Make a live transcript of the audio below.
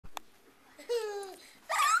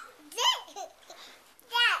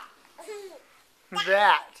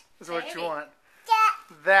That is what Baby. you want.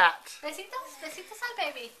 That. Besitos, besitos al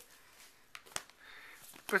baby.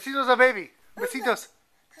 Besitos al baby. Besitos.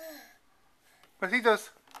 Besitos.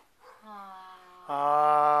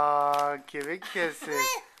 Ah, give it kisses.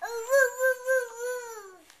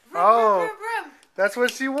 Oh, that's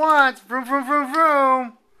what she wants. Vroom, vroom, vroom,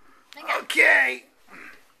 vroom. Okay.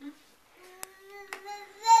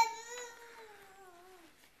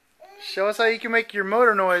 Show us how you can make your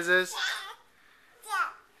motor noises.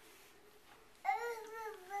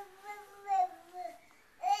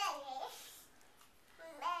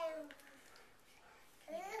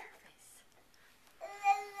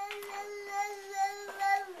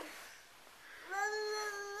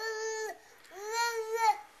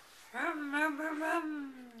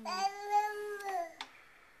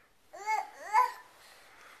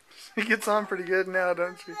 She gets on pretty good now,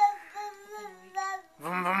 don't she?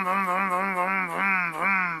 Vroom, vroom, vroom, vroom, vroom, vroom, vroom,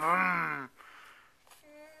 vroom, vroom.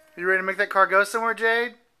 You ready to make that car go somewhere,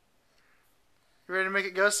 Jade? You ready to make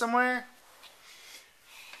it go somewhere?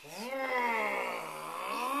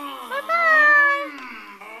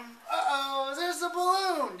 Uh-oh, there's a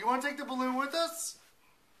balloon. You want to take the balloon with us?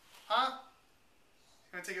 Huh?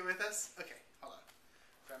 You want to take it with us? Okay, hold on.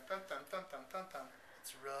 Dun, dun, dun, dun, dun, dun, dun.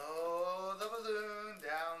 Let's roll the balloon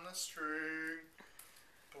down the street.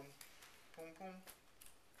 Boom, boom, boom.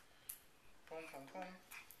 Boom, boom, boom.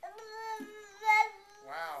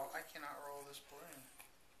 Wow, I cannot roll this balloon.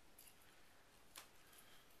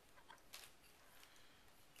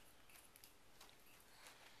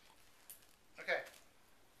 Okay,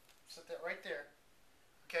 set that right there.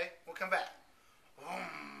 Okay, we'll come back. Boom,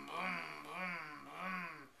 boom, boom,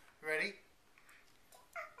 boom. Ready?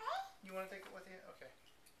 You want to take it with you? Okay.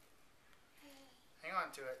 Hang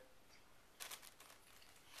on to it.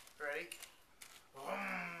 Ready? Boom,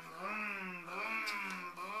 boom, boom,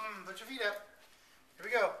 boom. Put your feet up. Here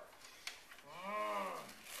we go.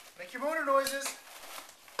 Make your motor noises.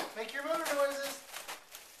 Make your motor noises.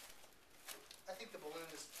 I think the balloon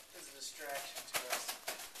is a distraction to us.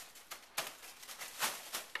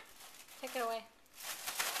 Take it away.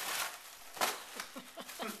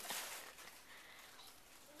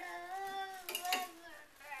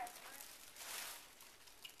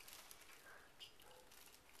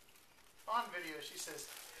 On video, she says,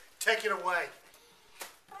 "Take it away."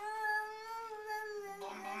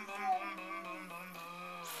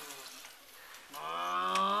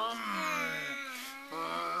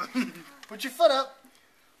 Put your foot up.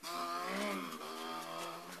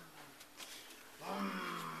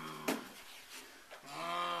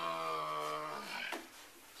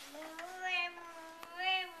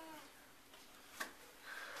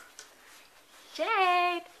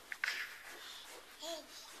 Jade.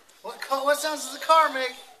 What sounds does the car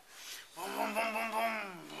make? Boom, boom, boom, boom, boom.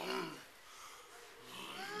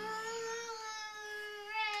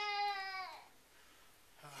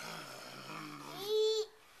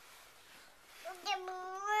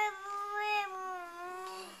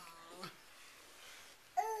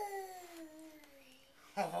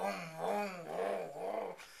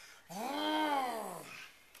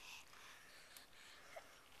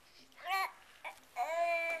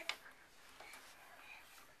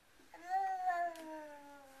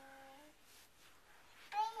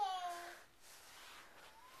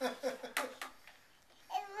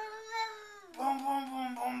 Boom, boom,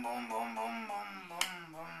 boom, boom, boom, boom, boom, boom, boom,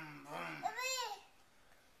 boom, boom.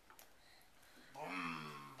 Boom,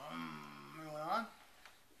 boom. Moving on.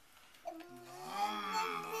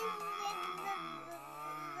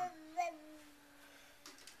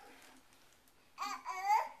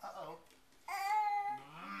 Uh-oh.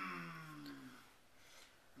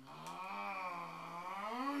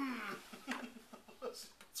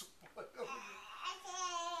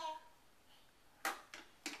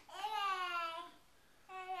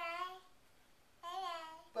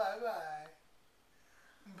 Bye-bye.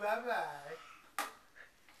 Bye-bye.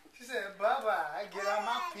 She said, bye-bye. Get on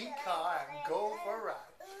my pink car and go for a ride.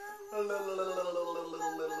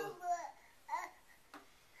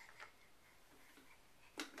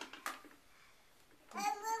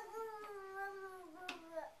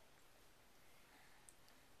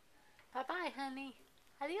 Bye-bye, honey.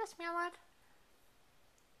 Adios, mi amor.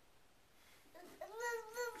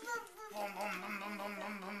 Boom, boom, boom, boom, boom,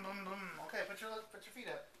 boom, boom, boom, boom. Okay, put your feet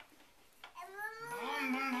up. Boom,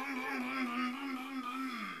 boom, boom, boom, boom, boom, boom,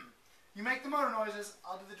 boom. You make the motor noises,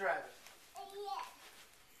 I'll do the driving.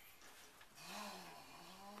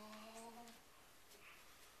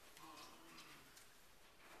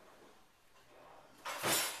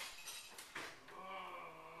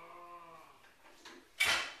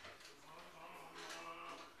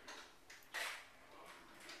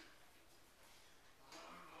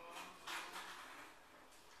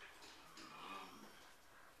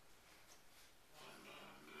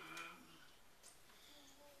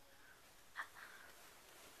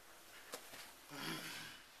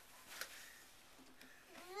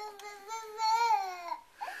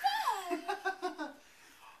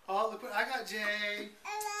 Jade.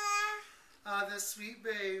 Oh, the sweet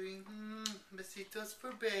baby. Besitos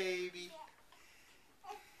for baby.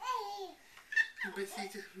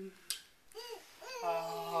 Besitos.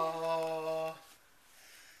 Oh,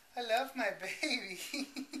 I love my baby.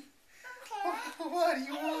 What do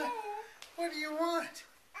you want? What do you want?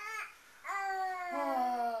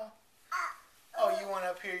 Oh, you want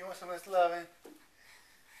up here? You want some of this loving?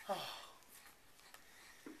 Oh,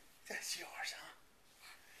 that's yours, huh?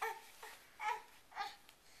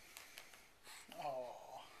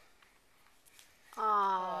 Oh.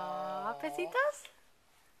 Aww, besitos?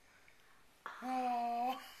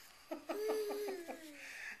 Oh.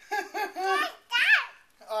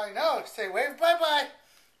 I know. Say wave bye-bye.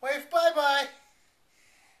 Wave bye-bye.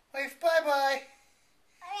 Wave bye-bye.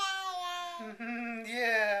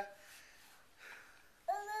 Yeah.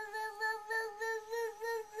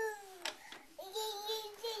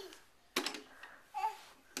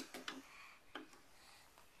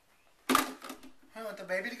 I want the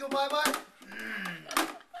baby to go bye-bye.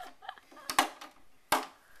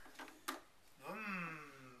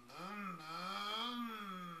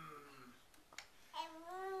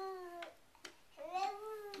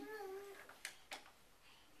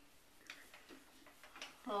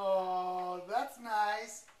 Oh, that's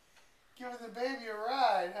nice. Giving the baby a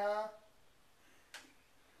ride, huh?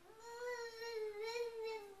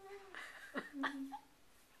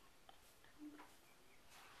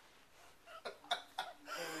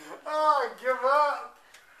 Oh, give up.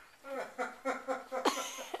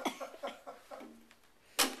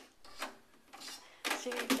 She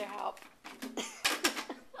needs your help.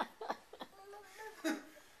 Do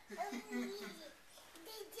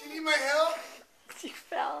you need my help? She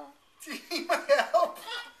fell. Do you need my help?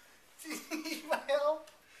 Do you need my help?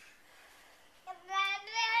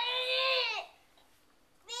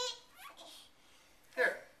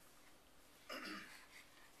 Here.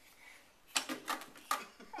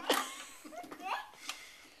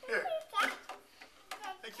 Here.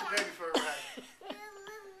 Take your baby for a ride.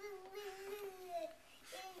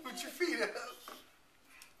 Put your feet up.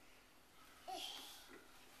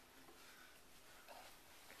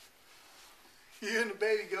 You and the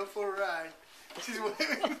baby go for a ride. She's waving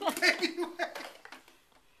the baby away.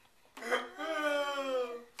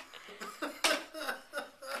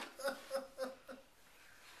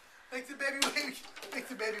 Make the baby wave. Make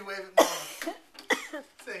the baby wave at Mama.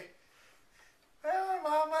 Say, bye,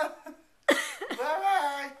 Mama.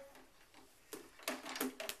 Bye-bye.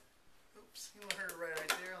 Oops, you want her to ride right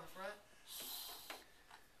there on the front?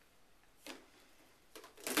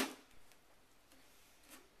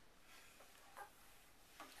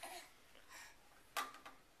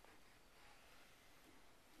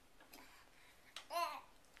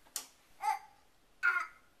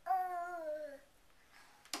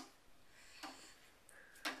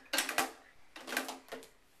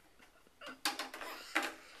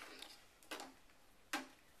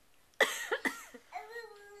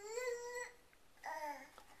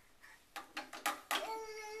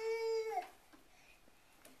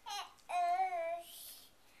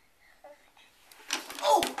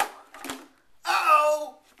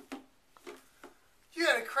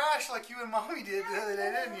 Like you and Mommy did the other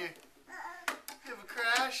day, didn't you? You have a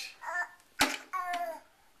crash?